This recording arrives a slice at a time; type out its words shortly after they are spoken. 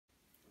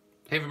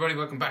Hey everybody,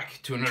 welcome back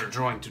to another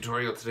drawing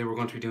tutorial. Today we're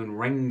going to be doing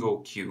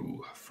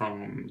Rengoku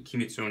from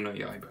Kimetsu no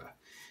Yaiba,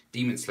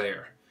 Demon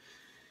Slayer,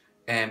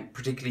 and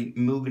particularly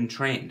Mugen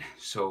Train.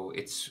 So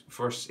it's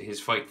first his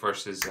fight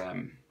versus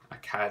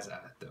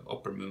Akaza, the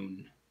Upper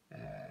Moon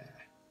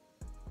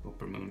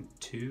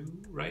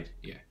 2, right?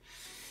 Yeah.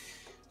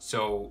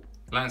 So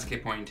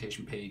landscape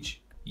orientation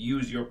page.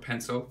 Use your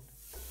pencil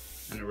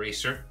and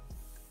eraser.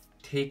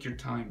 Take your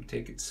time,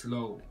 take it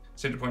slow.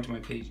 Center point of my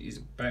page is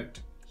about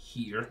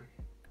here.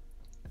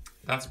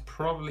 That's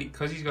probably,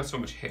 because he's got so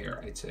much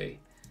hair, I'd say,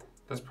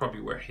 that's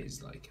probably where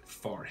his like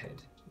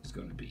forehead is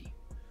going to be,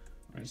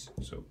 right?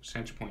 So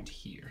center point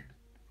here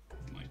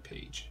of my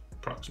page,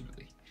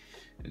 approximately.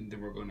 And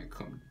then we're going to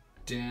come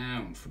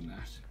down from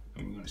that,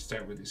 and we're going to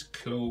start with this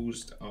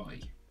closed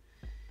eye.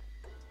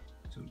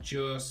 So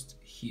just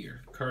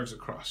here, curves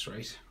across,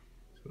 right?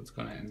 So it's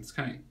gonna, and it's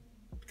kind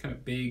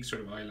of big,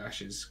 sort of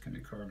eyelashes, kind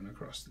of curving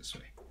across this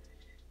way.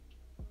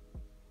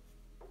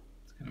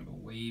 It's kind of a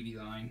wavy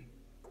line.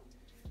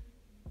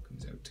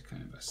 Comes out to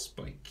kind of a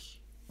spike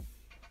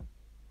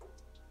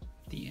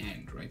at the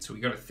end, right? So we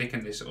got to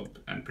thicken this up,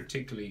 and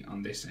particularly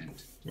on this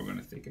end, we're going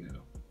to thicken it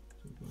up.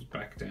 So it goes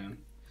back down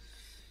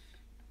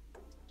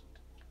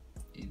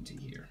into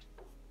here.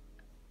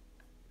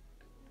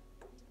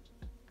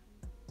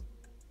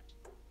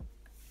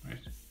 Right?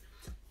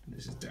 And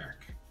this is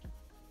dark.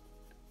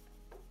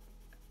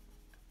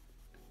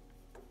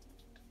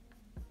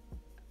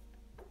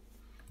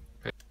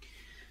 Okay.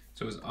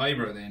 So his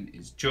eyebrow then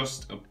is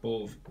just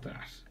above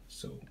that.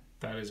 So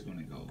that is going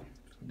to go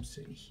from,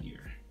 say,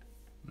 here,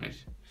 right?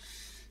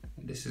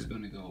 And this is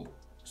going to go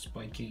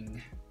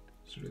spiking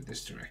sort of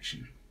this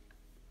direction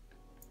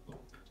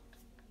up,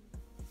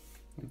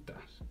 like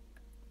that,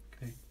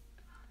 okay?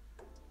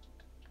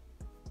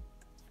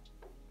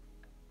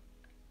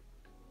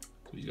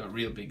 So he's got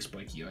real big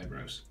spiky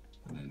eyebrows,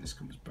 and then this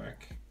comes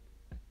back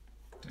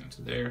down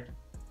to there,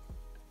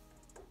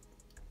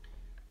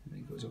 and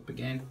then goes up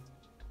again,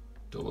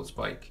 double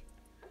spike.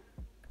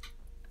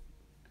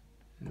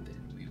 And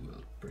then we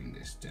will bring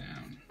this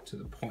down to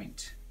the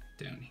point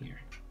down here.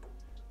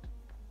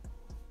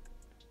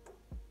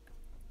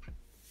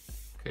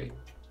 Okay,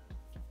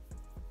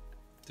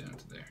 down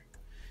to there.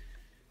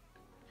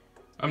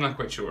 I'm not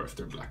quite sure if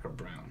they're black or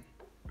brown,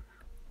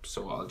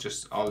 so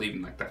I'll leave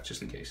them like that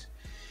just in case.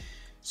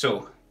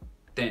 So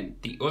then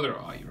the other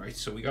eye, right?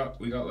 So we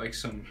got like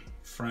some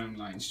frown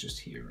lines just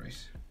here,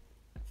 right?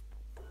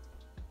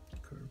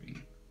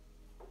 Curving.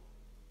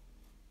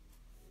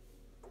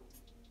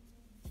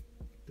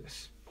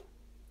 This.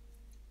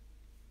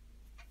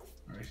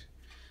 Alright,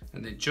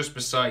 and then just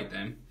beside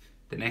them,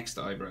 the next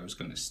eyebrow is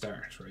going to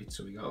start, right?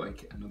 So we got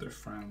like another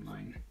frown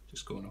line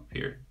just going up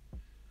here.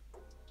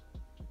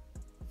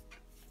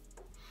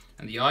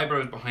 And the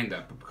eyebrow is behind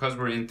that, but because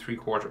we're in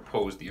 3/4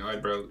 pose, the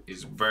eyebrow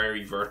is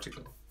very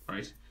vertical,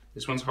 right?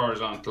 This one's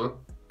horizontal,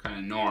 kind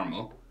of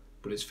normal,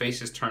 but his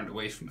face is turned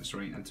away from us,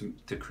 right? And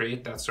to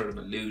create that sort of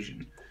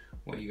illusion,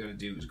 what you gotta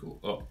do is go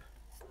up,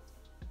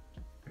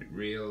 right,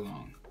 real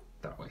long,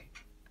 that way.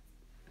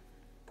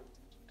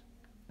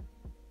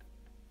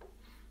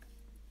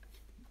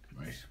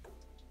 Right,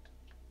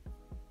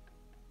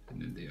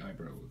 and then the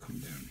eyebrow will come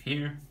down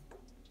here,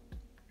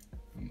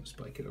 and we'll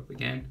spike it up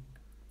again.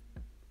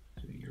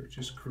 So you're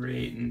just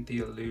creating the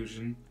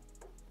illusion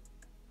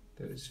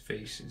that his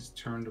face is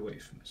turned away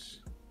from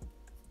us.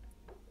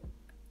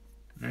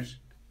 Right?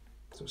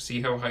 So see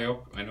how high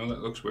up? I know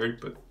that looks weird,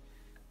 but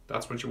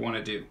that's what you want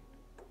to do.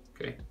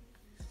 Okay?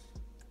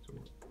 So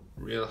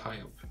real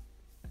high up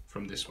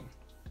from this one.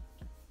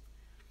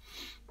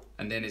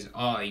 And then his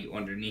eye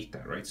underneath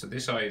that, right? So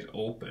this eye is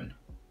open.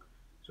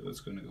 So it's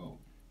going to go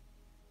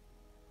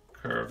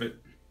curve it,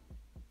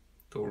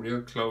 go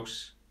real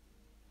close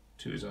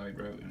to his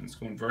eyebrow, and it's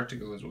going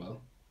vertical as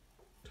well.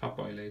 Top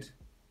eyelid.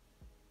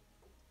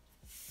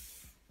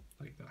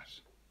 Like that.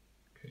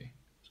 Okay,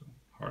 so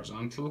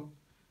horizontal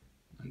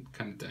and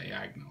kind of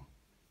diagonal.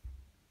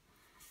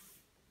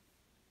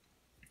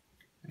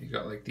 And he's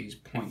got like these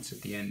points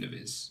at the end of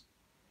his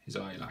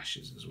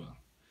eyelashes as well.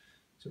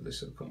 So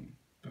this will come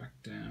back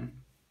down,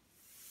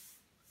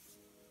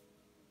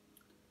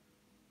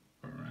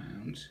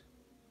 around,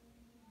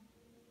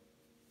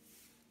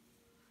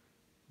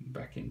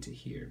 back into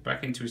here,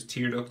 back into his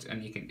tear duct,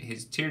 and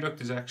his tear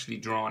duct is actually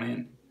drawn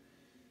in,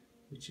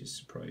 which is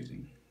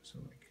surprising. So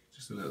like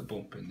just a little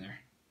bump in there,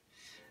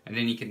 and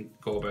then you can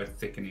go about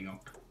thickening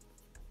up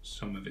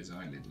some of his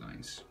eyelid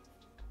lines.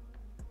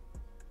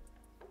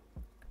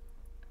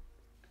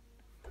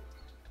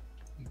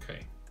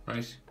 Okay,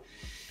 right.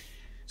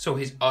 So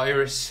his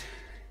iris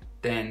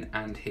then,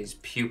 and his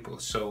pupil.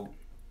 So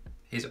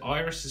his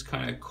iris is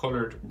kind of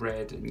colored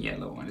red and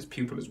yellow, and his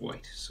pupil is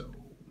white. So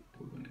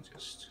we're going to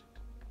just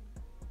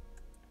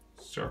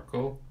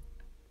circle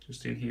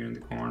just in here in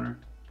the corner.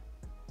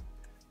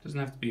 Doesn't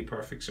have to be a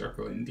perfect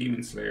circle. In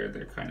Demon Slayer,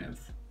 they're kind of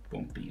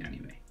bumpy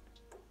anyway.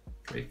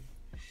 Okay,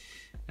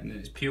 and then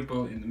his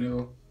pupil in the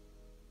middle.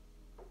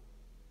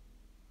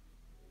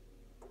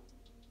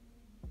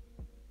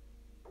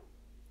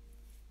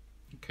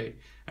 okay?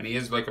 And he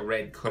has like a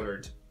red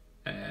colored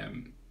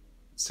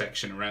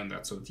section around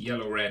that, so it's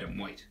yellow, red, and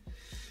white.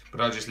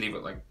 But I'll just leave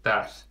it like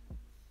that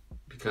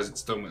because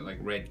it's done with like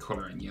red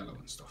color and yellow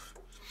and stuff.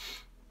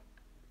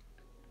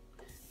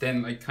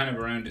 Then like kind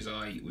of around his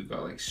eye, we've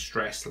got like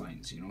stress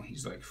lines, you know,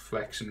 he's like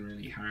flexing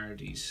really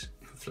hard. He's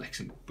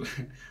flexing,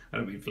 I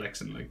don't mean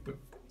flexing like, but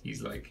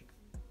he's like,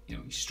 you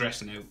know, he's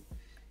stressing out.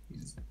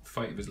 He's the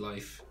fight of his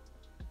life.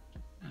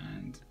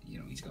 And, you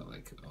know, he's got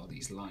like all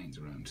these lines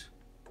around,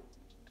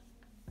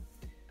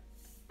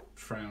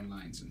 frown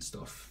lines and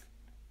stuff.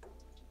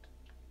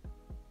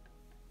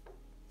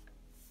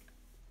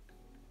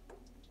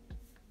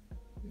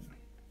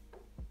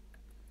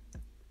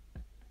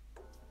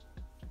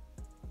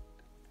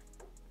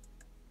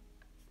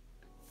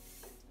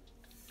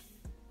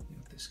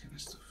 Kind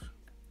of stuff.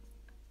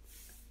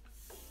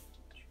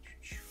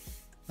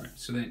 Alright,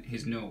 so then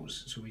his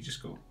nose. So we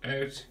just go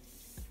out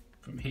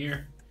from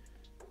here,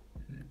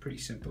 and then pretty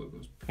simple, it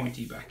goes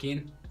pointy back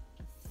in.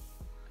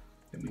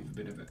 Then we have a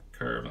bit of a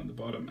curve on the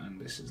bottom, and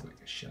this is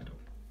like a shadow,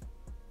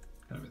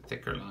 kind of a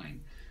thicker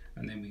line.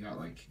 And then we got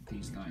like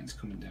these lines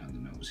coming down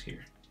the nose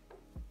here,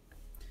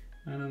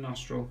 and a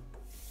nostril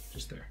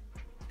just there.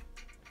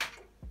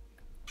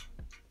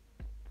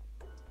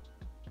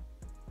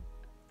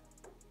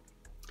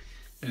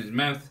 In his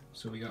mouth,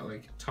 so we got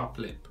like top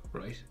lip,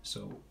 right?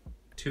 So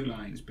 2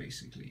 lines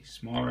basically,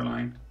 smaller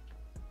line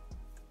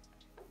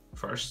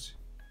first,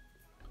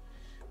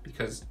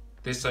 because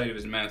this side of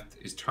his mouth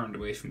is turned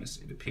away from us,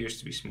 it appears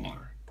to be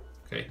smaller,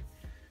 okay?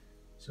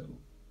 So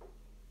a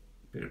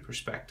bit of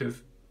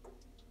perspective,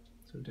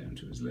 so down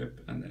to his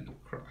lip and then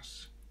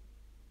across,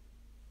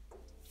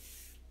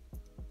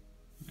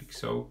 like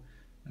so,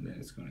 and then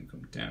it's going to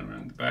come down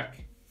around the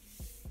back,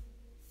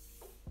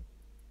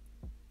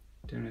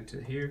 down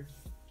into here.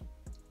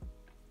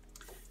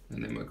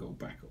 And then we'll go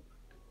back up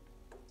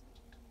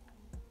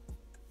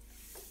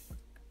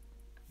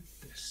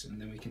like this,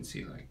 and then we can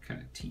see like kind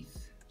of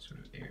teeth sort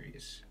of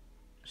areas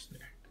just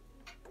there.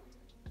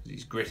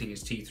 He's gritting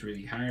his teeth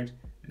really hard,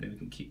 and then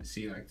we can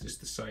see like just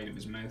the side of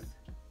his mouth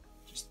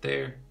just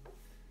there,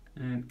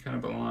 and kind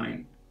of a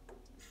line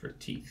for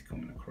teeth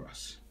coming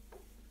across.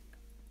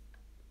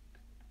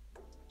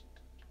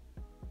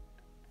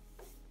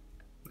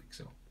 Like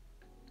so.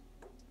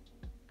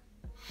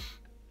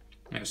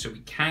 Now, so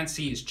we can't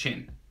see his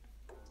chin.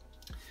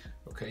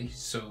 Okay,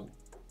 so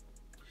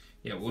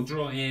yeah, we'll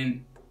draw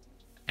in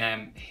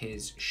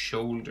his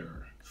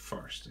shoulder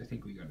first. I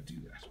think we got to do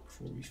that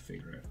before we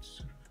figure out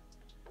sort of,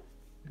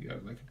 we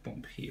got like a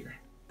bump here.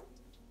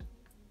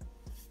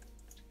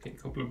 Okay, a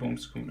couple of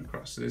bumps coming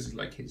across. So this is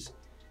like his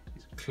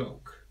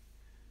cloak.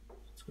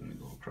 It's going to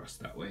go across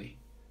that way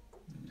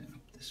and then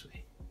up this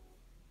way.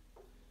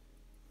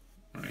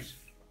 All right.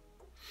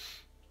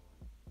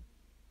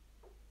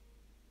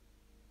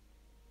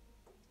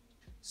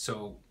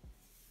 So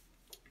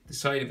the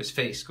side of his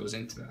face goes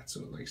into that, so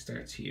it like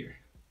starts here.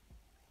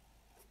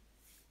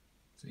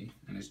 See?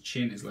 And his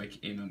chin is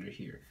like in under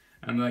here.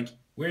 And like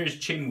where his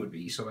chin would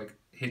be, so like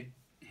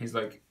his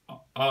like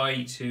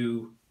eye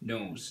to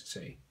nose,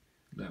 say,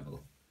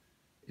 level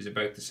is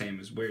about the same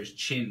as where his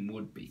chin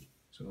would be.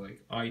 So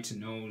like eye to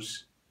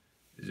nose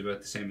is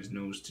about the same as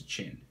nose to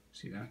chin.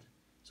 See that?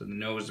 So the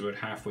nose is about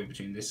halfway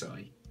between this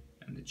eye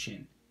and the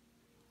chin.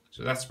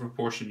 So that's the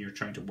proportion you're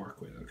trying to work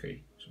with,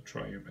 okay? So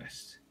try your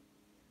best.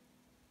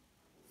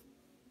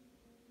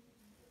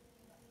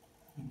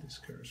 And this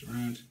curves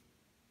around.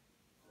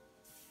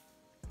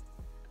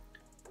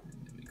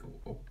 And then we go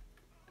up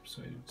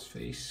side of his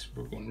face.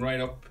 We're going right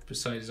up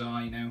beside his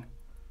eye now,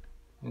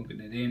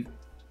 hugging it in,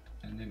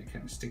 and then it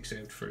kind of sticks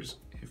out for his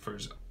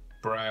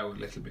brow a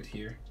little bit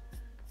here.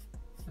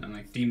 And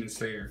like Demon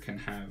Slayer can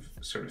have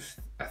sort of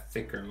a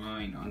thicker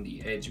line on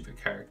the edge of a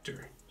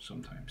character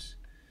sometimes.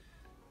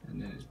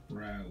 And then his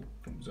brow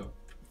comes up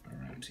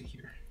around to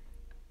here.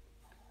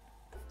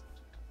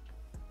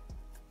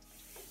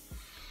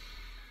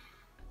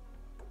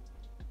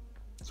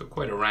 So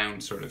quite a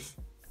round sort of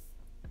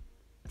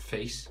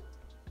face.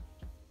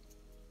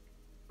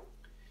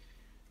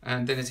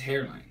 And then his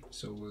hairline.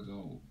 So we'll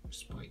go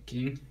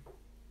spiking.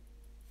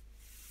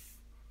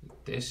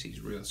 Like this,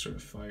 he's real sort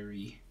of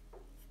fiery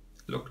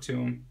look to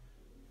him.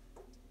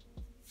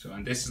 So,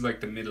 and this is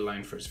like the middle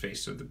line for his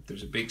face. So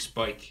there's a big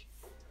spike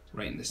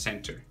right in the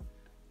center,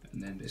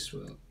 and then this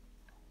will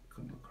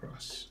come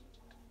across.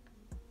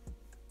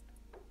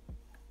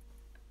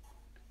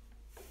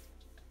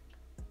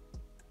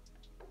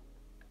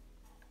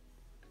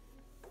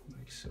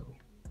 Like so.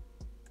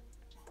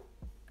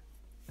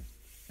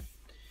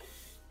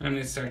 And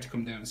it starts to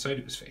come down the side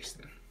of his face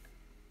then.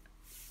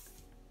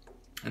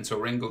 And so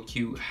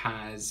Rengoku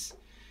has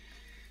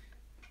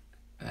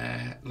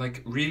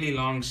like really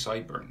long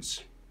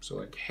sideburns. So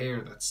like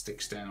hair that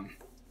sticks down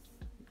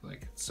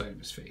like the side of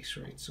his face,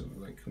 right? So it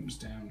like comes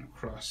down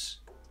across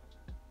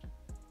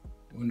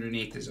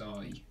underneath his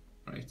eye,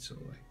 right? So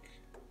like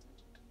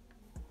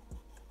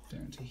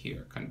down to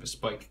here, kind of a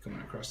spike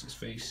coming across his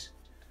face,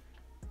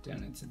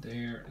 down into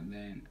there, and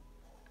then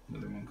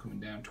another one coming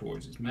down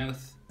towards his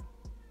mouth.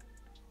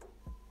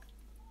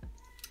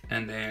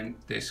 and then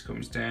this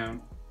comes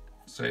down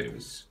side of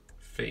his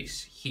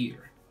face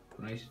here,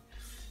 right?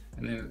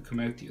 And then it'll come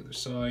out the other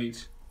side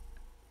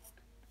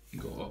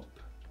and go up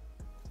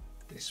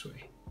this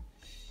way.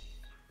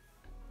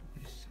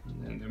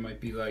 And then there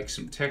might be like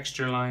some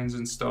texture lines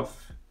and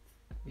stuff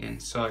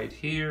inside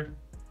here,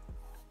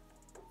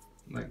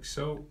 like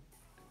so.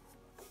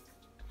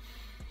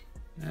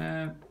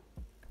 And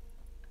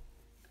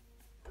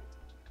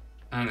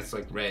it's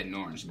like red and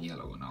orange and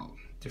yellow and all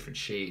different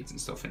shades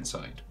and stuff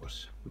inside, but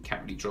we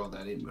can't really draw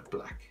that in with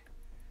black.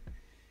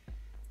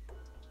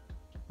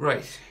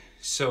 Right,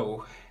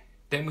 so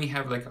then we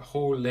have like a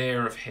whole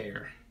layer of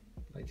hair,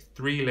 like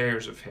 3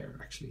 layers of hair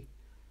actually.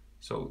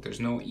 So there's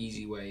no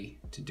easy way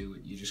to do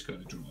it, you just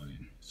gotta draw it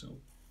in. So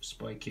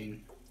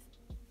spiking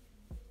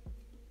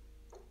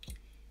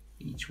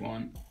each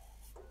one,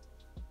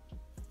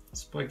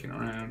 spiking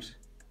around.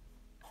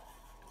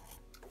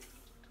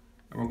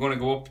 And we're gonna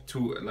go up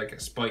to like a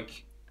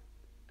spike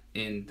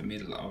in the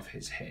middle of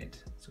his head.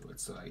 So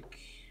it's like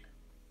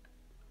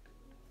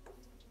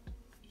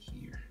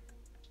here.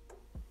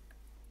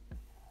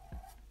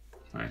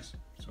 Right,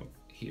 so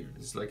here,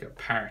 there's like a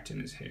part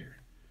in his hair.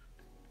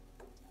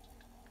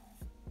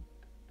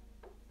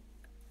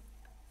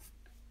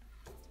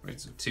 Right,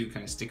 so 2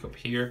 kind of stick up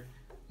here,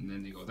 and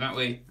then they go that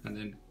way, and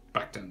then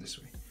back down this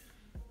way.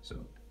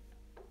 So,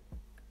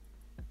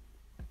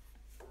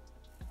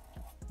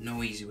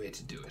 no easy way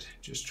to do it.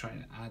 Just trying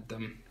to add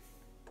them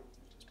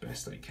as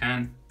best I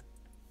can,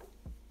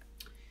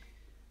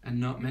 and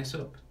not mess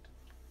up.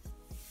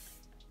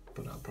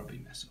 But I'll probably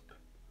mess up.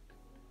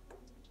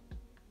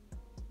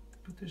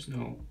 But there's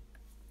no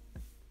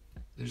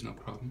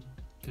problem.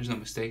 There's no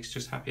mistakes,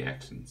 just happy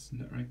accidents, isn't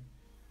that right?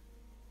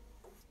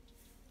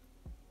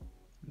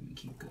 Let me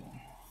keep going.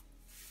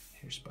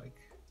 Hair spike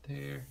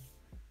there.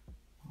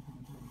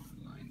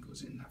 The line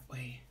goes in that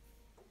way.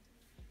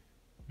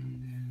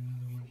 And then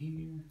another one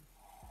here.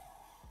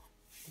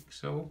 Like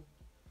so.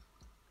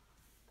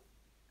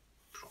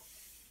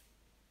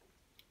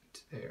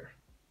 To there.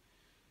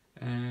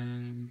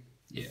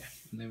 Yeah,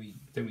 and then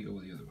we go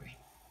the other way.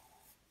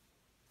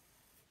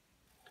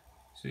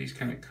 So these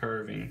kind of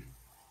curving,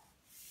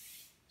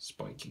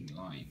 spiking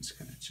lines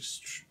kind of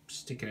just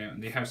sticking out,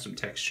 and they have some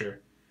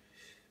texture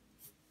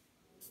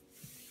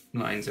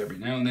lines every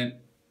now and then.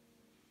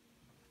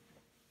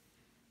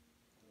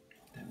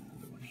 Then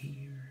another one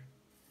here,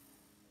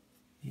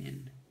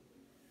 in.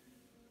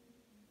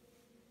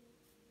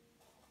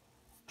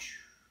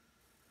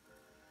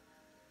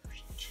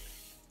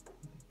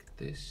 Like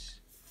this.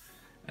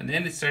 And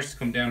then it starts to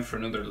come down for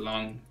another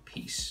long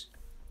piece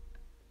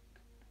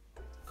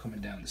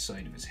coming down the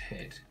side of his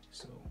head.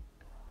 So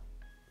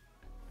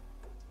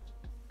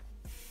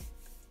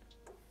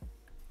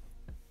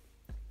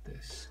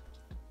this.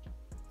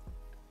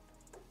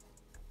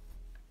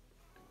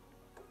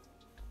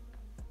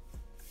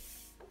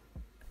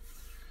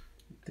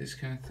 This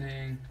kind of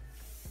thing.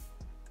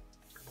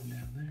 Coming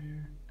down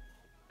there.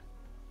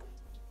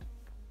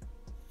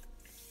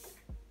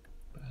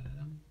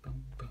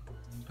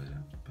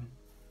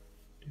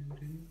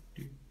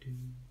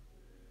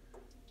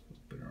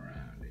 Up and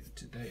around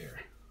into there.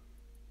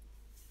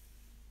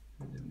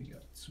 And then we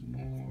got some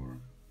more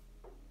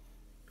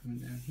coming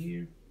down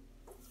here.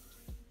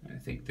 And I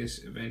think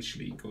this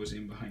eventually goes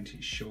in behind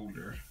his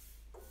shoulder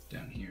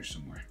down here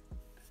somewhere.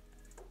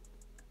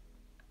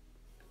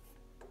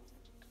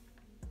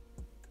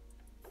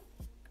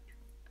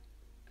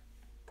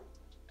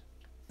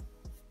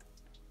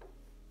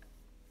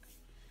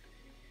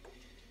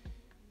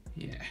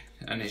 Yeah,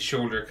 and his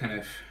shoulder kind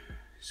of,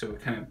 so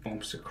it kind of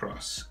bumps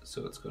across,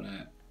 so it's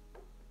gonna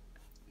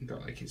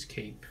got like his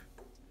cape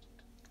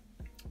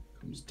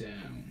comes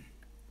down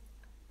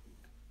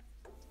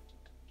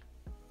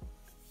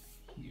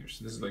here,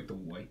 so this is like the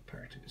white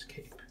part of his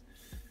cape,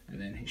 and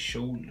then his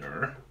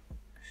shoulder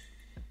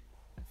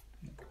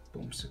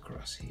bumps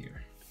across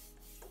here.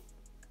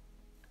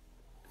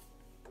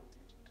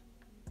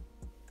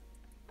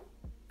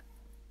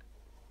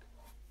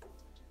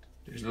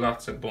 There's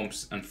lots of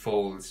bumps and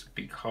folds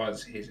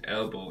because his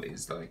elbow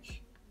is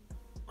like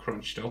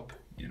crunched up,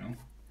 you know.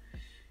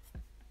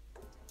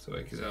 So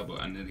like his elbow,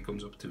 and then it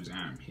comes up to his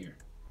arm here.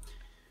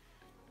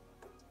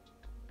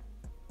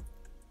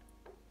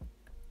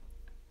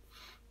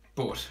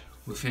 But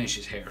we'll finish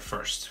his hair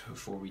first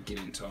before we get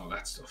into all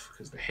that stuff,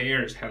 because the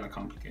hair is hella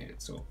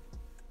complicated, so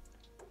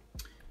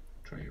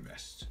try your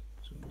best.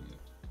 So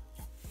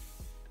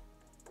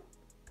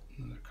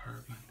another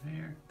curve line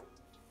there,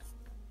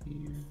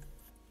 here.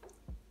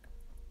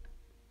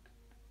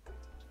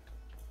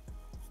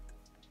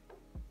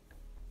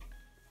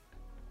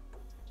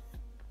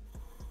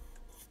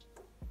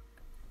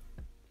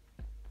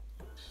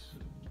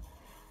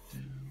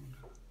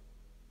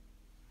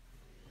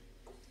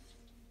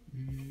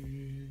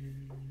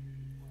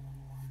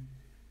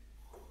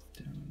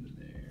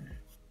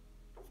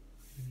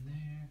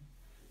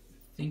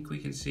 I think we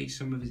can see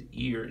some of his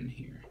ear in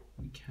here.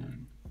 We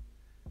can.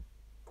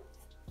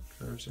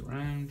 Curves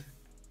around.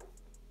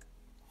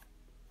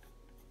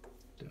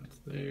 Down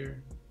to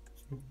there.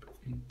 Oop.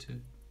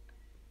 into.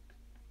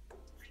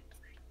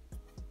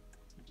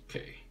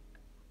 Okay.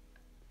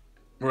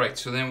 Right,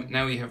 so then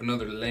now we have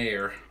another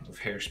layer of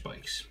hair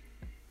spikes.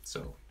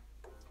 So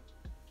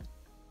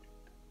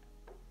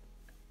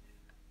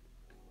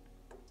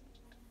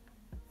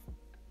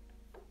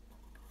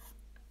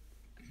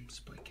I'm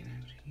spiking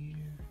out here.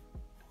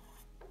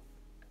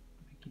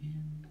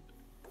 Again.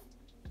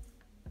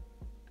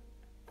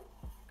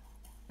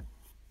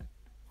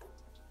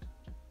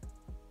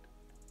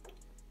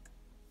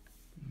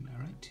 Am I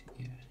right?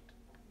 Yeah.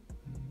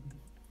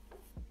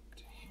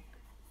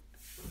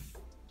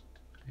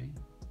 Okay.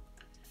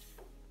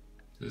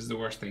 This is the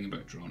worst thing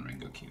about drawing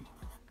Rengoku.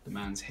 The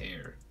man's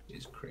hair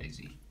is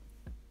crazy.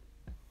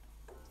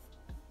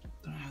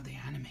 Don't know how they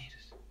animate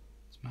it.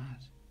 It's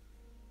mad.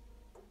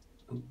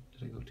 Oh,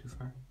 did I go too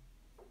far?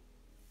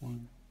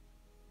 One.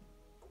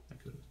 I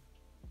could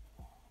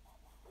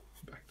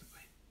have backed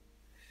away.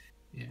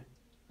 Yeah.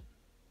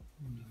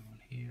 Another one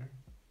here.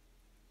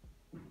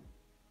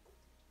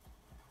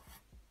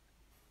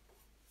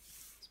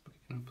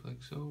 Spiking up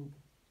like so.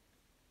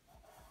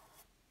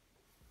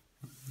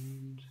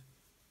 And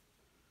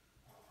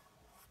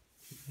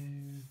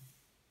there.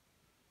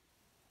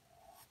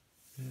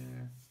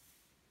 There.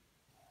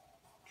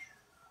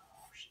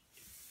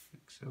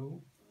 Like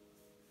so.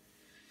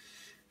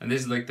 And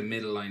this is like the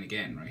middle line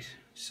again, right?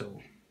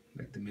 So,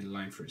 like the middle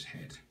line for his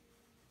head.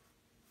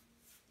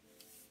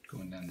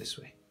 Going down this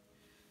way.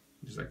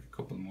 There's like a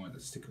couple more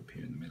that stick up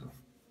here in the middle.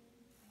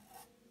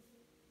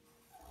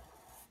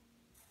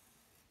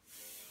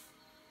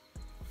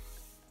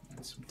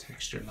 And some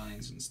texture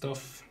lines and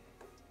stuff.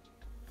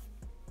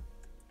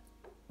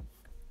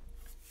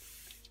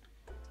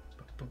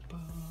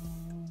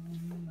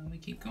 And we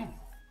keep going.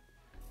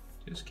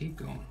 Just keep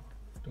going.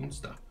 Don't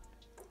stop.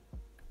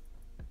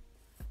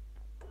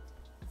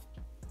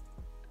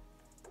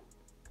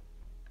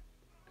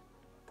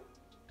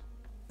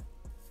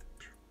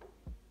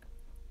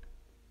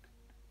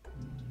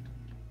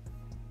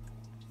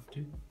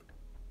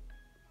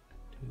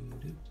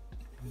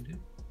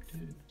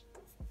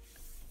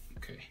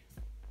 Okay,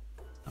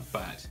 not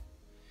bad.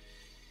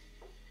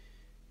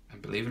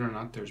 And believe it or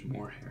not, there's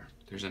more hair.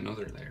 There's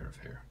another layer of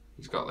hair.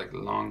 He's got like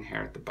long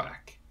hair at the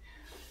back.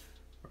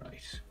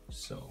 Right,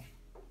 so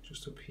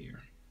just up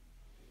here.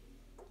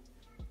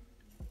 So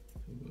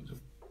it goes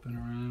up and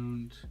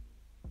around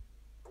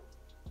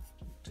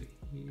to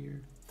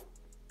here.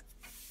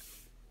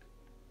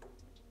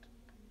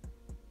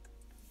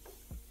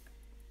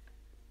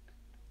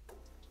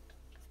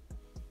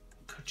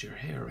 Cut your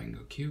hair,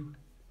 Rengoku.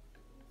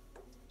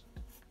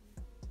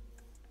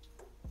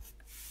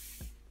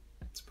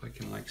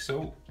 Spiking like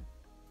so.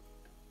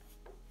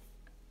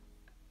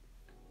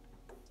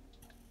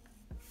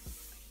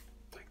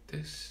 Like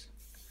this.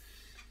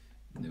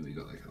 And then we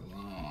got like a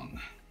long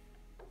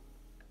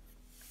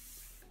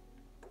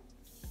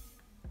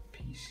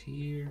piece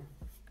here.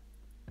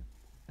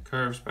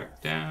 Curves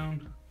back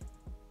down.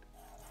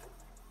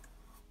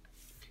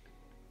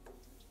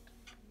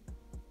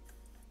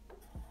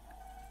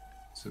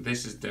 So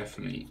this is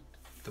definitely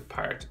the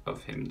part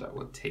of him that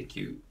will take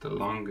you the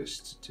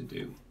longest to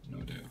do, no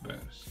doubt about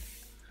it.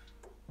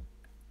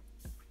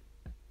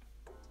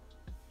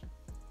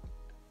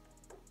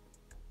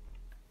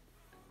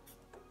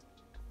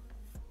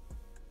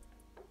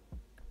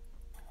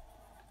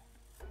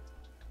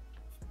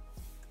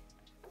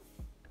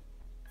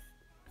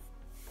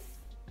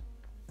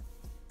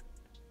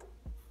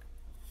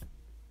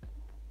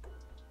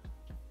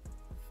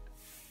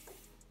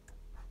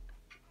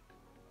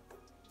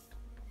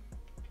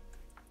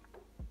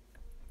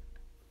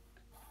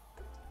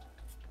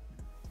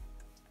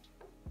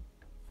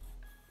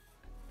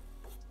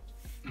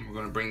 And we're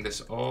going to bring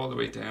this all the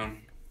way down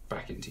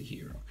back into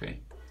here, okay?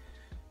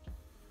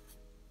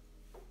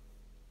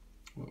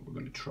 Well, we're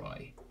going to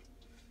try.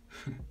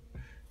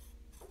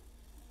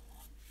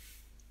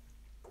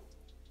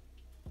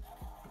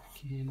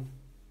 Back in.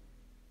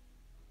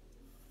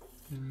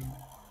 Down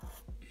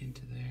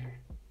into there.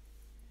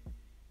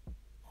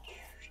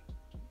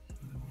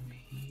 Another one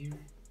here.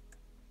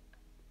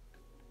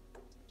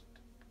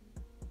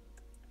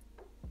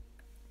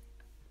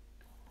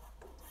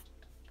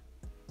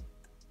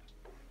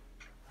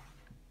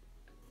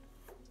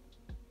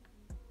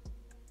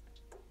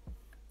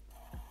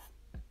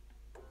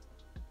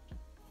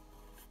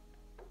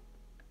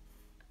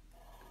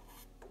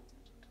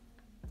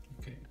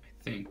 Okay,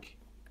 I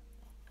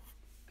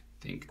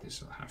think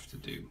this will have to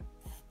do.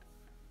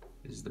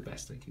 This is the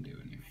best I can do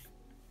anyway.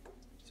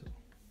 So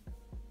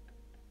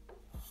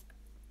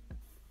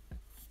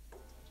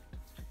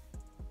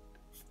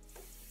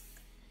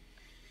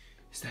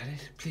is that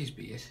it? Please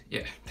be it.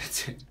 Yeah,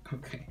 that's it.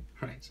 Okay,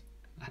 right.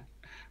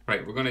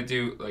 Right, we're gonna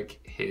do like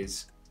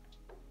his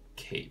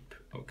cape.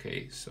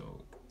 Okay,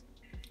 so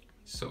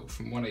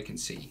from what I can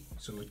see,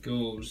 so it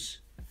goes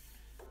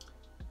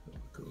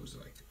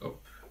like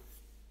up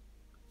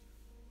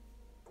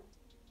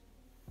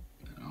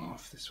and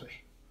off this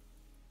way.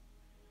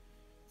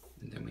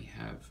 And then we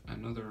have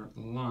another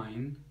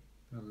line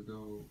that'll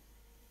go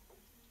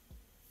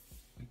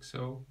like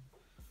so.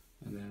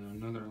 And then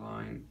another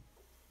line,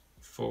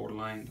 forward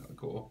line that'll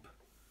go up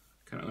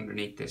kind of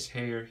underneath this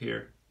hair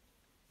here.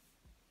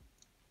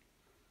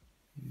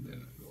 And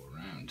then it'll go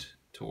around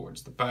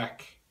towards the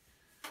back.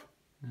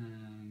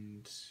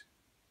 And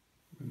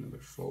another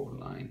forward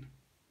line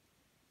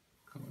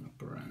coming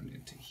up around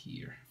into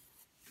here.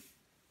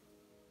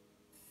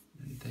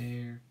 And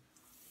there.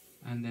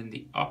 And then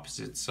the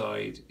opposite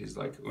side is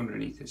like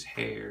underneath his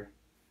hair,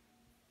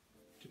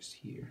 just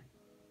here.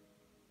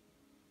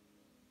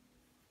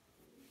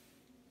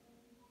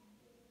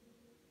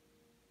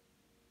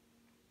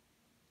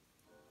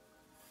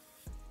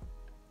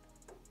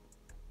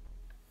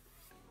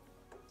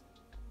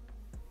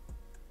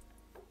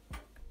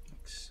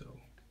 Like so.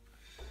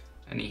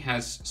 And he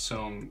has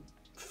some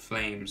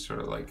flame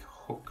sort of like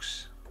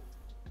hooks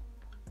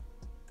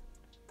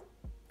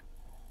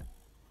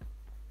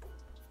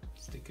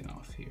sticking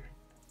off here.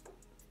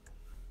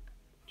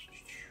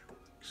 Like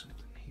something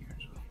here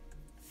as well.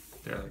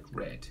 They're like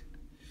red.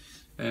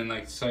 And then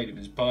like the side of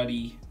his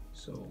body,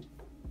 so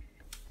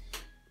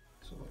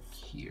like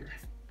here.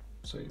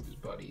 Side of his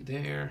body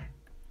there.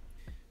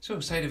 So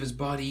side of his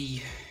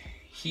body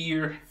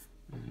here.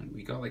 And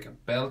we got like a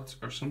belt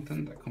or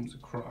something that comes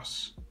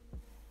across.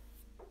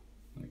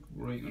 Like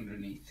right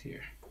underneath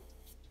here.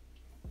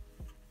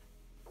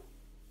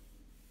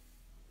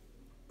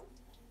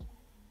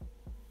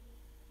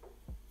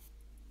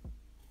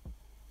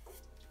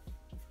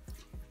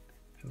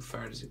 How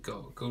far does it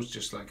go? It goes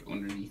just like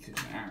underneath his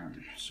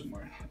arm,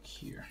 somewhere like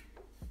here.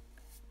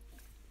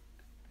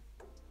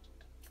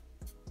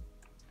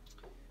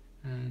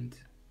 And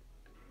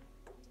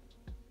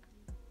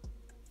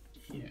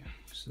yeah,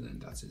 so then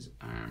that's his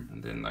arm.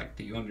 And then like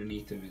the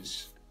underneath of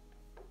his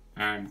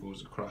arm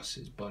goes across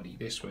his body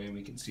this way, and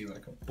we can see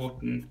like a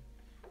button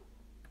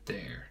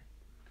there.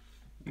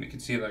 And we can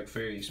see like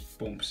various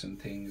bumps and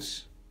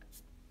things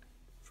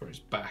for his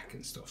back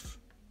and stuff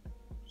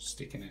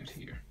sticking out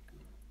here.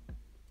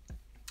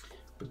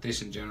 But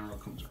this in general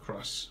comes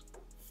across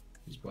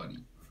his body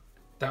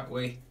that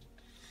way.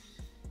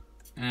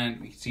 And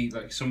we can see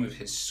like some of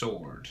his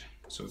sword.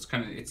 So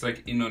it's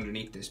like in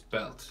underneath this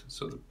belt.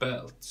 So the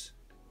belt,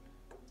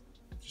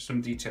 there's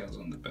some details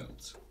on the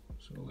belt.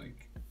 So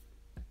like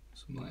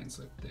some lines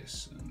like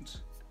this, and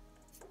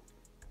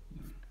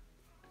you know,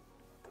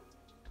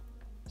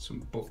 some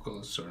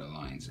buckle sort of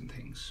lines and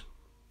things.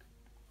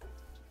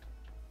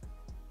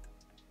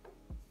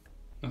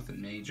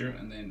 Nothing major.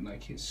 And then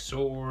like his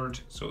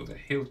sword, so the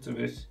hilt of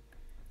it,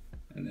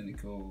 and then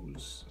it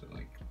goes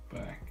like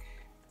back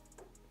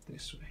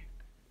this way.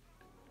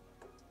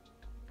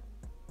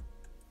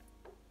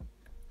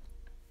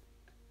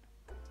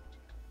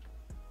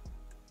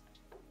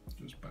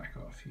 Just back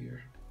off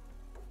here.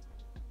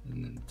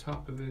 And then the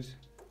top of it,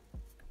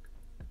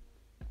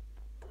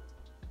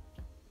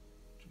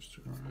 just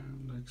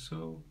around like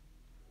so.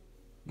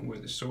 And where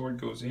the sword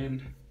goes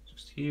in,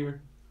 just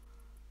here.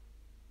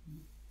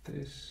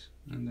 This,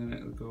 and then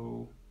it'll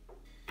go.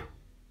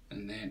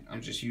 And then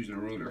I'm just using a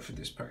ruler for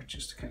this part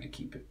just to kind of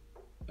keep it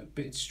a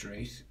bit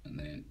straight, and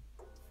then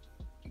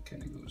it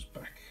kind of goes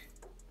back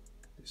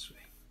this way.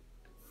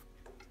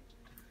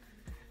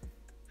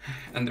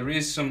 And there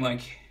is some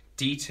like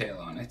detail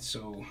on it,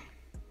 so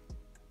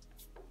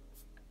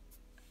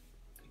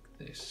like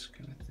this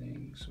kind of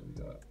thing. So we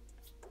got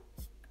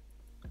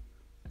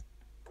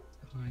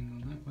the line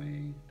going that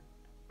way,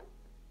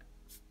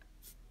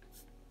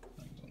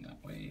 line going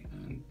that way,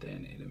 and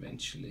then it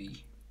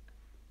eventually,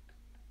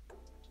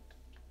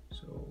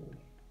 so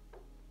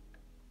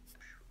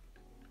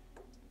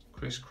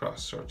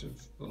crisscross sort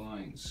of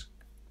lines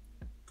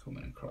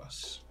coming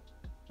across.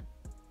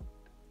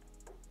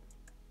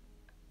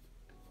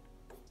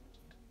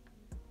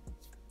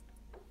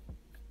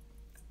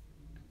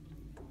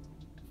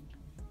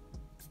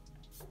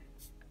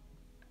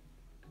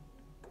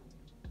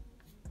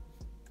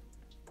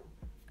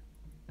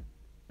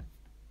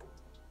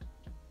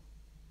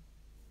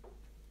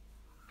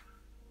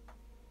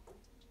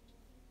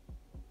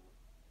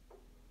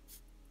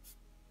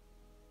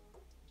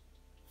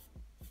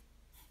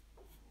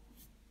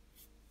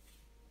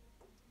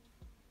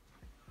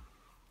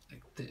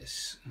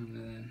 This, and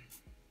then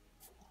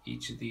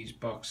each of these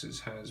boxes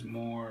has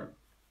more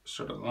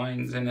sort of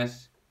lines in it,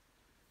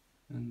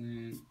 and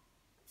then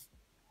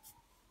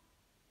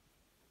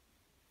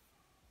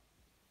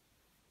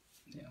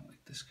yeah, like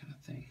this kind of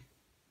thing.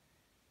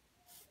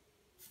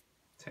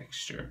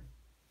 Texture.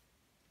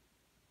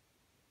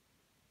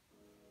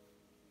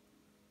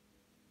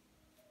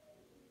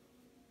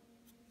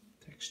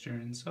 Texture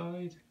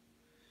inside.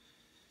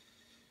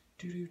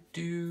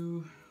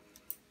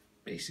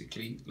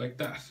 Basically like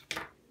that.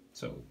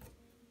 So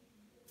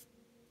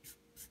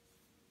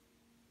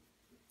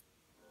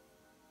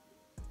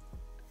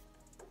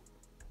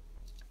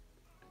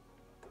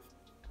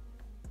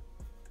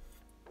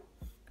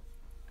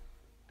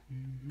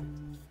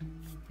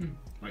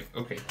right,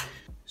 okay.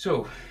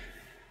 So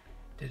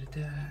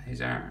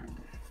his arm.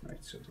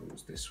 Right, so it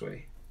goes this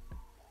way.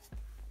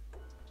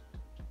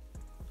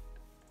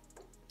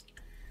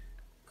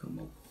 Come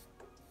up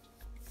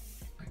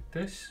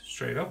this,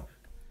 straight up.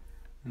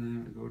 And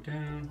then we go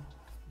down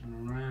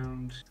and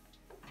around.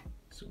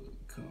 So we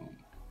come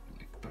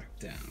like back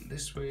down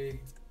this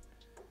way,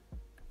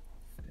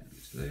 down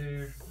to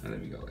there. And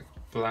then we got like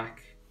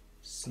black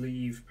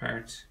sleeve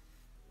part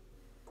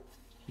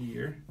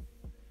here.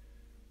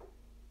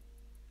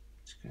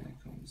 Which kind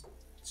of comes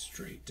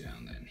straight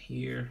down then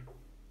here.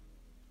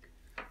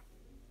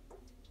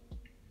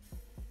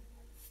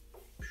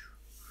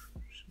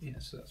 Yeah,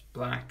 so that's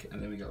black,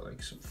 and then we got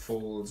like some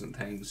folds and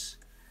things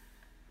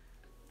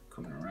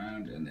coming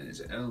around, and then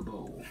his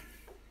elbow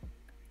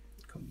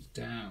comes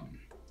down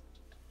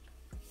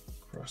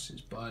across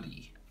his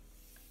body.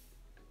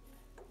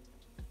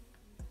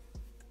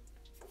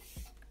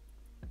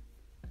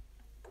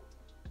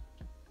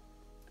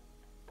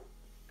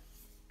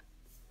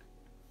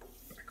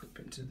 Back up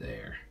into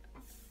there.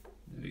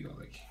 And then we got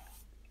like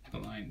a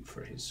line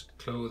for his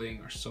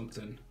clothing or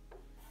something.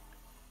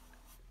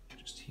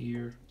 Just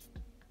here.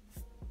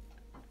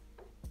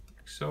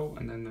 So,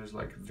 and then there's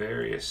like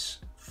various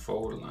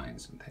fold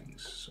lines and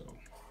things. So,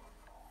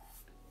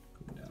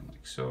 going down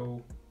like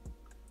so,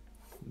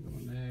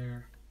 one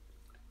there,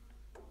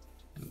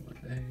 one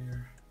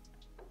there,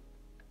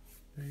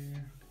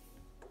 there,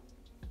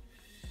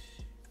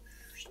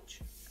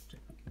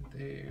 down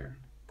there.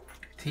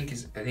 I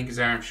think his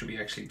arm should be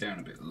actually down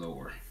a bit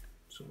lower.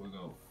 So we'll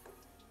go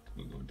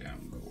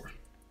down lower.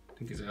 I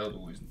think his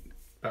elbow isn't.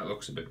 That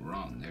looks a bit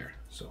wrong there.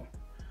 So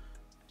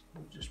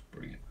we'll just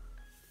bring it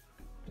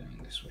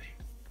down this way.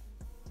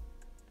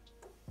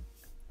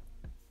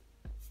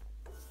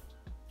 I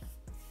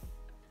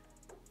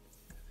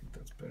think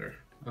that's better.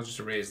 I'll just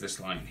erase this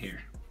line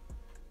here.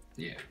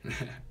 Yeah,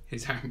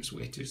 his arm is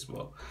way too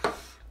small.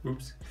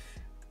 Oops.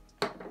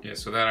 Yeah,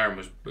 so that arm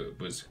was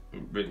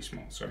really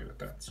small. Sorry about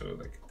that. So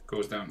like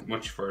goes down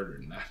much further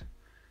than that.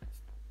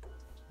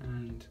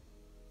 And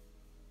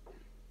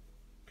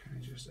kind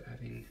of just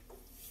adding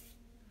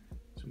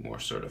some more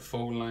sort of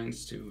fold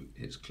lines to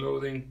his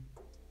clothing.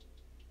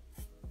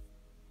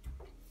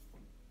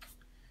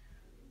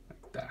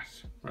 That,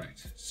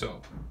 right,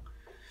 so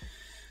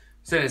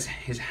there's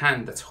his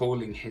hand that's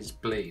holding his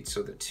blade,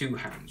 so the two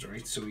hands,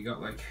 right? So we got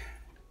like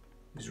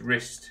his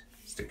wrist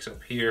sticks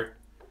up here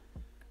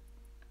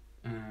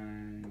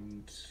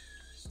and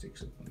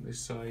sticks up on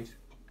this side,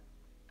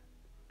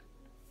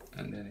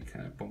 and then it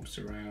kind of bumps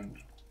around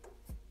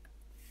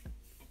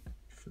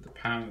for the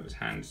palm of his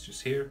hands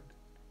just here,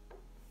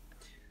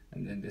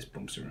 and then this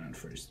bumps around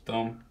for his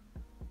thumb.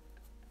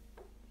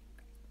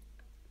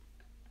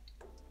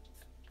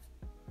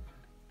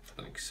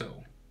 Like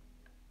so.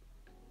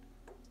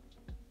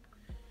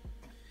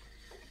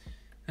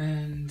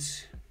 And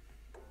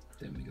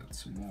then we got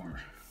some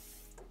more,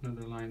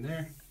 another line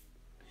there,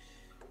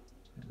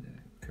 and then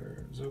it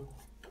curves up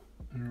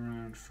and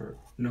around for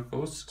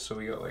knuckles. So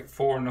we got like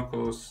 4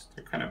 knuckles.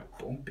 They're kind of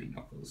bumpy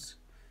knuckles,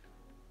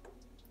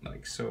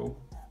 like so.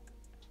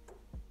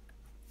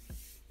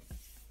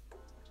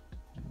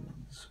 And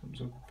then this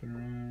comes up and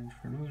around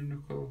for another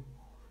knuckle,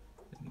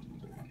 and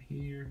another one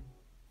here.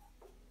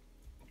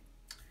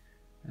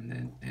 And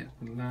then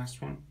the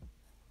last one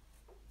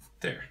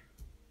there.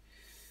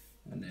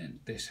 And then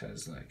this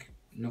has like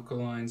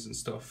knuckle lines and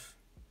stuff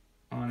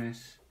on it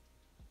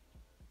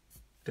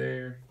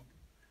there.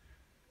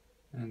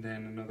 And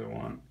then another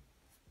one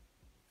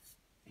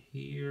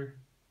here.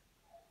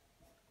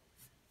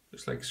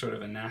 Just like sort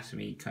of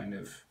anatomy kind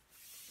of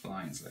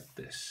lines like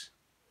this.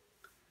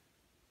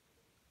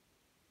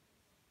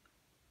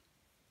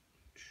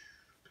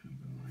 Kind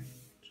of a line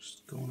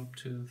just going up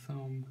to the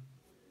thumb.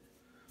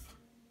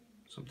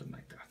 Something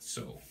like that.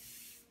 So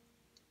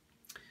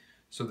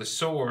the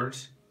sword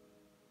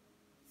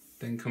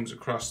then comes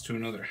across to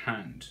another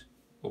hand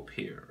up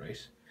here,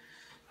 right?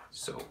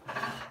 So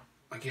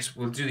I guess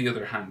we'll do the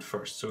other hand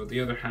first. So the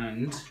other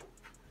hand,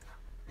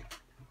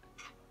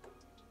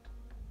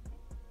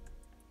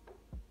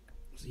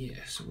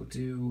 yeah, so we'll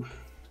do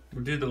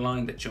the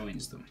line that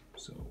joins them.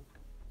 So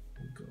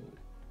we'll go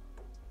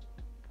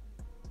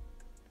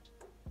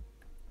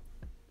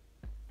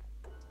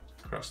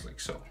across like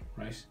so,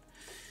 right?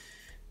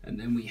 And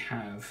then we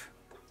have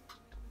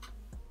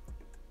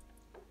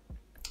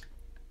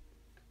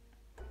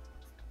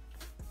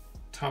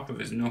top of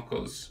his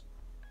knuckles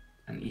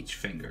and each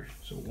finger.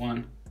 So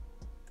 1,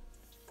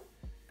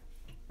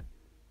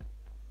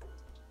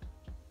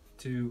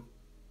 2,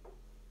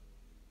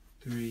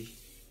 3,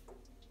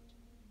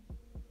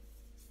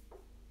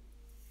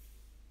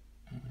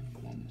 and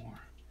one more,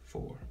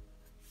 4,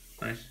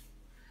 right?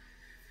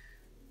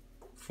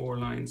 4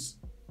 lines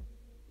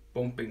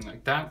bumping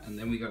like that, and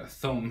then we got a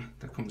thumb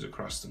that comes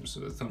across them.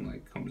 So the thumb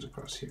like comes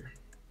across here.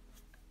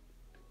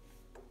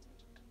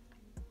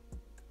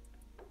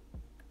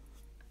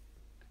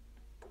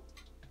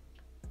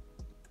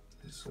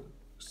 This will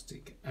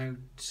stick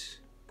out.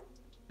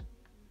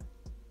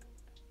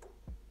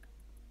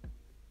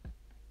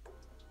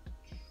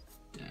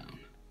 Down.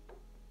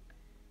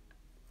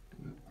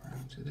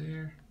 Around to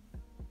there.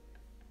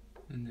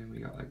 And then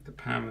we got like the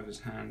palm of his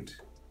hand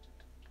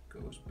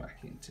goes back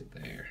into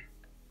there.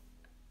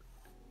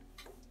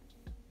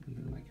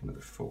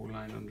 another fold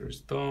line under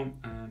his thumb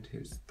and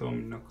his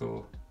thumb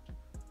knuckle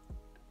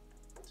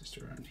just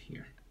around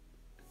here.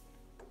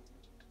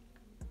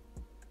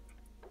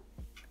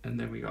 And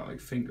then we got like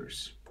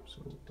fingers.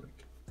 So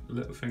like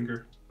little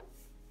finger.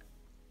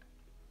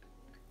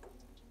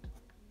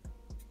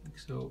 Like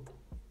so.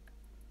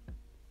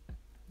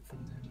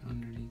 And then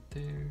underneath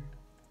there.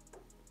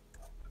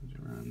 Comes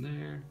around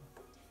there.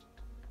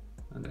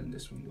 And then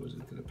this one goes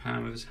into the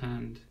palm of his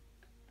hand.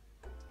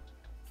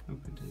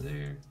 Up into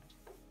there.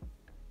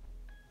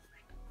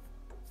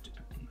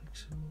 Down like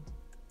so.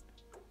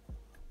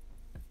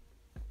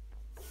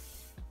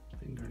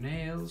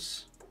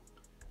 Fingernails.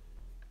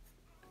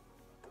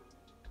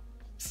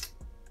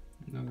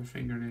 Another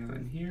fingernail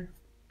in here.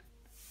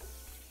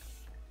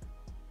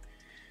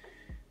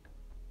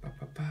 Ba,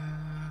 ba,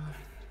 ba.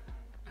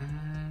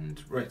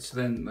 And right, so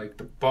then like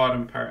the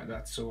bottom part of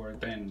that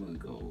sword then will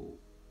go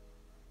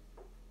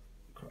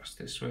across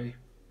this way.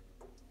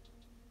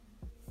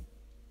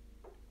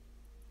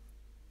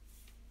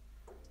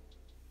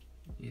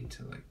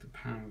 Into like the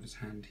palm of his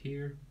hand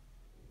here.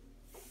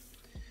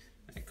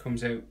 And it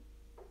comes out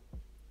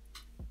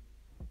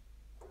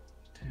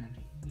down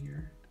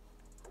here.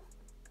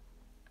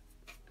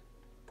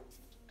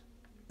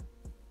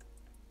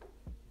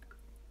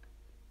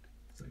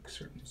 It's like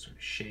certain sort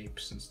of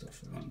shapes and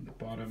stuff along the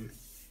bottom.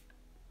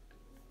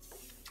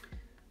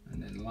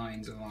 And then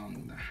lines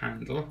along the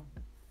handle.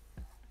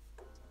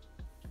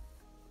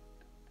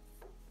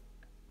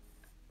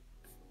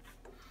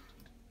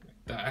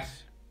 Like that.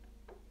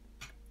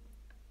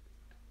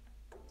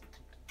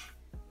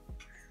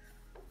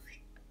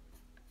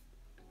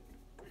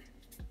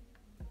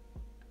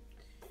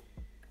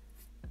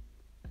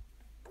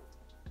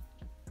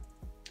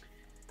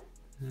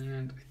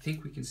 And I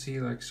think we can see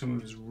like some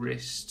of his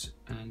wrist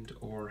and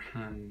or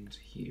hand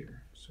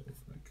here. So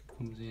like it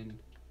comes in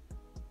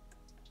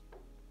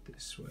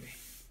this way.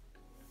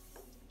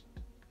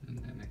 And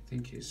then I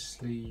think his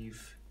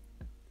sleeve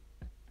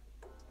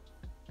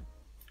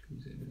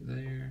comes into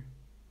there.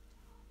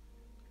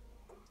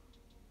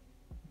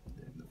 And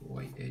then the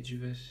white edge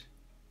of it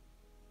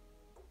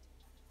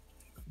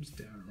comes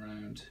down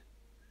around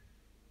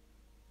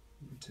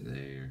into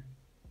there.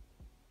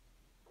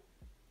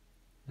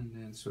 And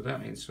then, so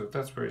that means, so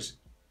that's where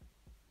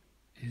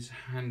his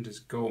hand is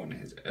going.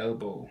 His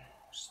elbow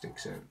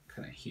sticks out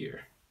kind of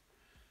here.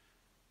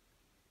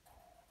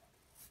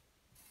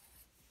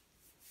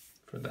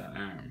 For that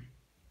arm.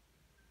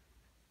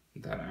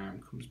 That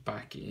arm comes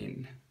back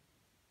in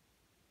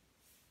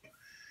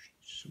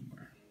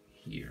somewhere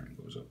here and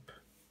goes up.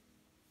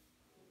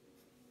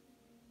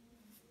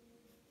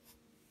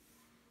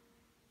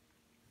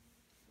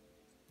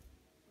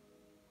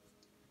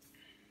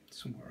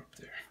 Somewhere up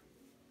there.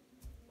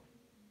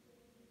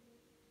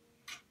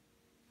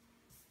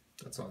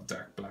 That's all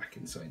dark black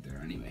inside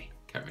there anyway.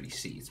 Can't really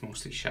see, it's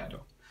mostly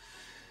shadow.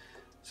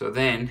 So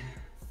then,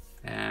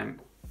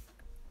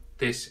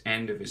 this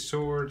end of his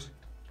sword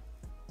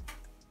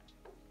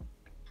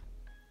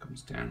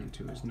comes down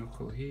into his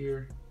knuckle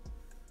here.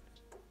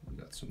 We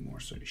got some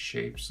more sort of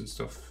shapes and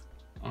stuff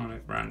on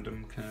it,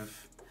 random kind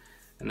of.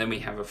 And then we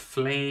have a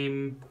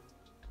flame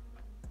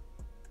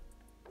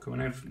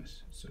coming out from it.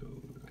 So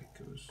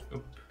it goes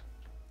up.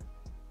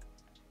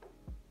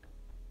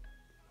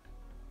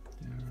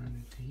 Around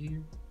into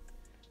here.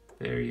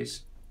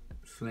 Various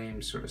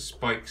flame sort of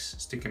spikes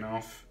sticking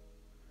off.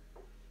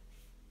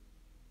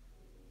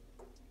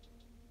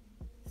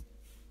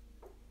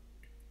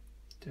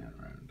 Down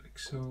around like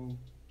so.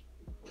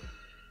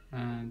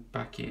 And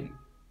back in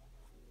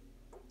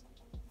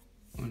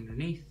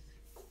underneath.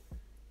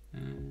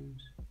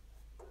 And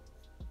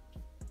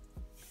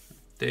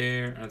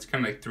there. And it's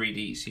kind of like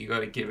 3D, so you got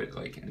to give it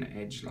like an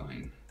edge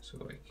line.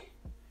 So like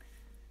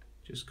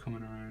just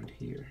coming around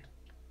here.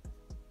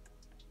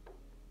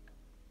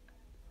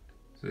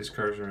 So this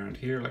curves around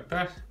here like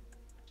that,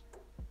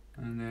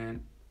 and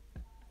then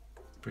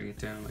bring it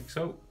down like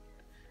so.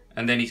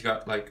 And then he's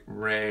got like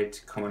red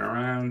coming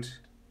around,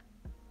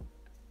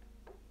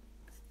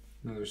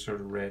 another sort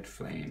of red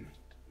flame,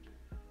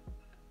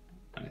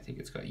 and I think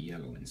it's got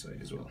yellow inside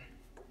as well.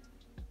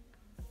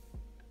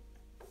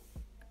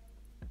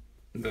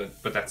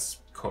 But that's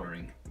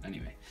coloring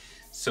anyway.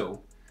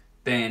 So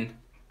then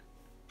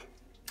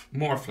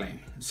more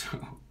flame. So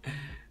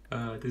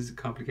this is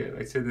complicated.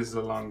 I said this is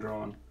a long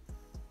drawn.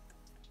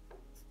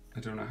 I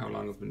don't know how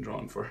long I've been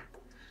drawn for,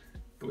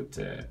 but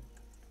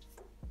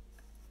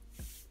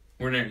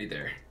we're nearly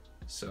there.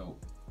 So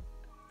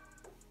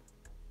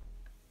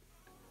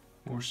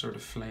more sort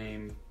of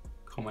flame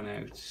coming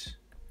out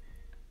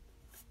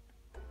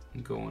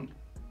and going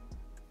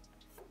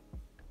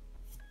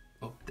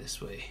up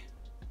this way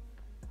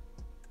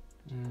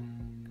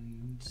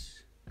and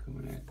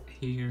coming out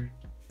here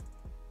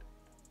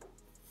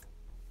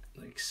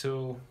like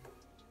so.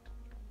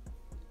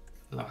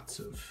 Lots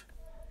of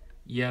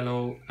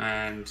yellow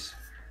and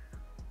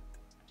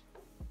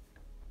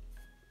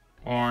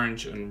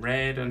orange and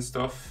red and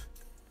stuff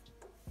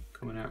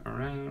coming out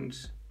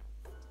around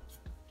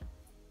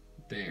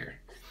there.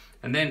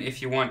 And then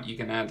if you want, you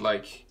can add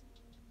like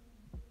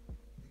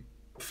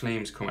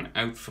flames coming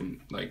out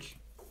from, like,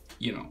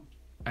 you know,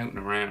 out and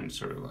around,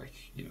 sort of like,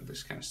 you know,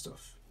 this kind of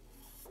stuff.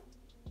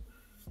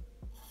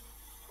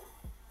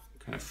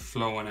 Kind of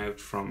flowing out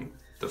from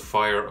the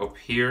fire up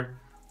here,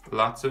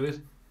 lots of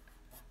it.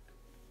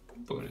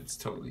 But it's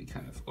totally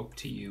kind of up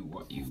to you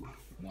what you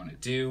want to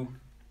do.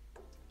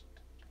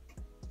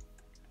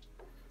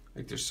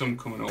 Like there's some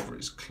coming over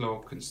his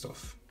cloak and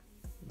stuff.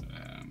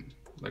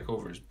 Like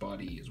over his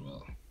body as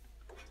well.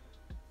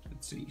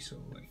 Let's see, so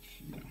like,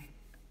 you know.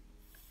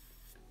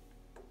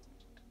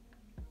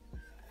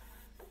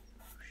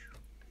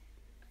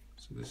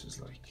 So this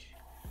is like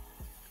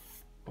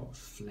all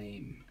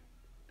flame.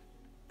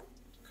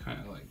 Kind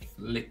of like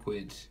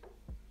liquid.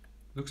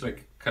 Looks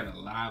like kind of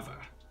lava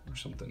or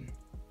something.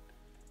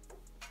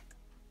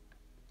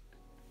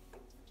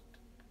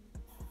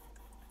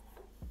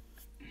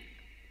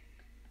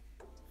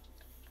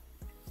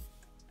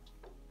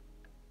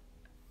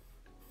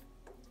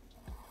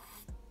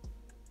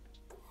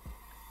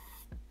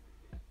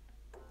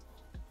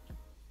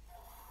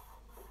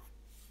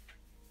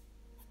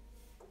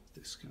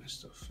 This kind of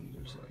stuff, and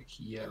there's like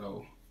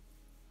yellow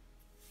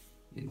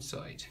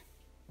inside.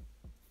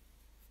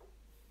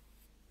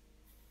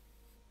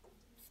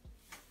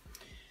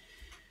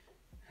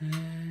 And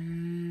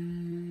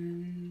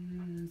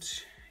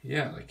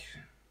yeah, like,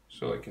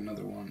 so like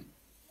another one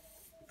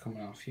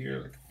coming off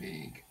here, like a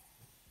big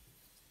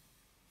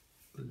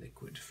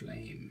liquid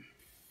flame.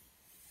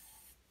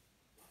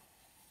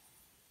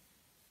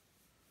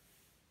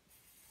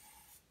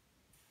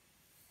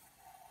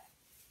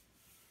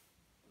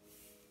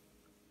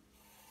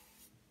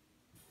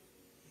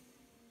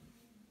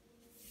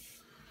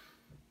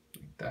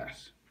 That.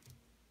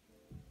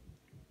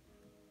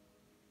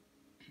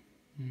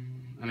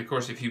 And of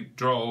course, if you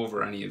draw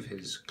over any of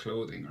his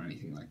clothing or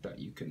anything like that,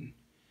 you can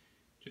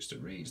just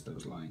erase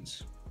those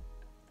lines.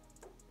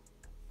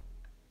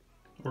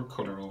 Or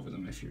color over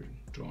them if you're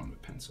drawing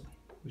with pencil,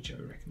 which I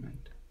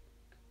recommend.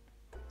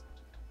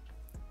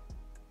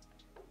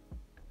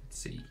 Let's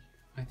see.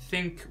 I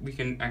think we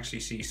can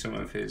actually see some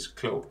of his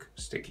cloak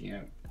sticking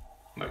out,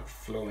 like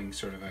flowing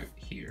sort of out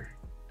here.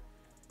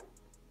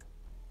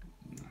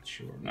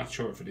 Not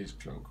sure if it is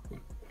cloak, but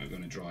I'm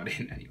going to draw it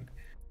in anyway.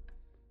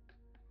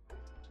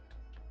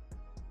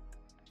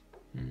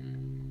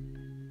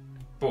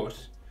 But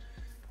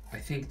I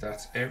think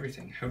that's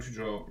everything. How to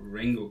draw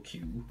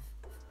Rengoku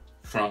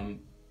from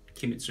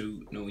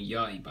Kimetsu no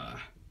Yaiba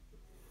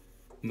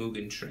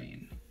Mugen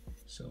Train.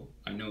 So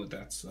I know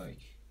that's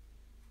like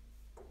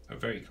a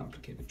very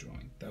complicated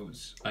drawing.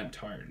 I'm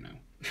tired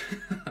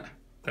now.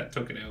 That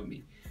took it out of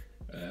me.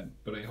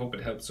 But I hope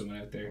it helps someone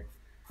out there.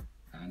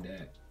 And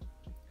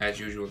as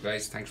usual,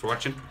 guys, thanks for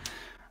watching.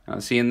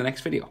 I'll see you in the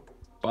next video.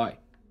 Bye.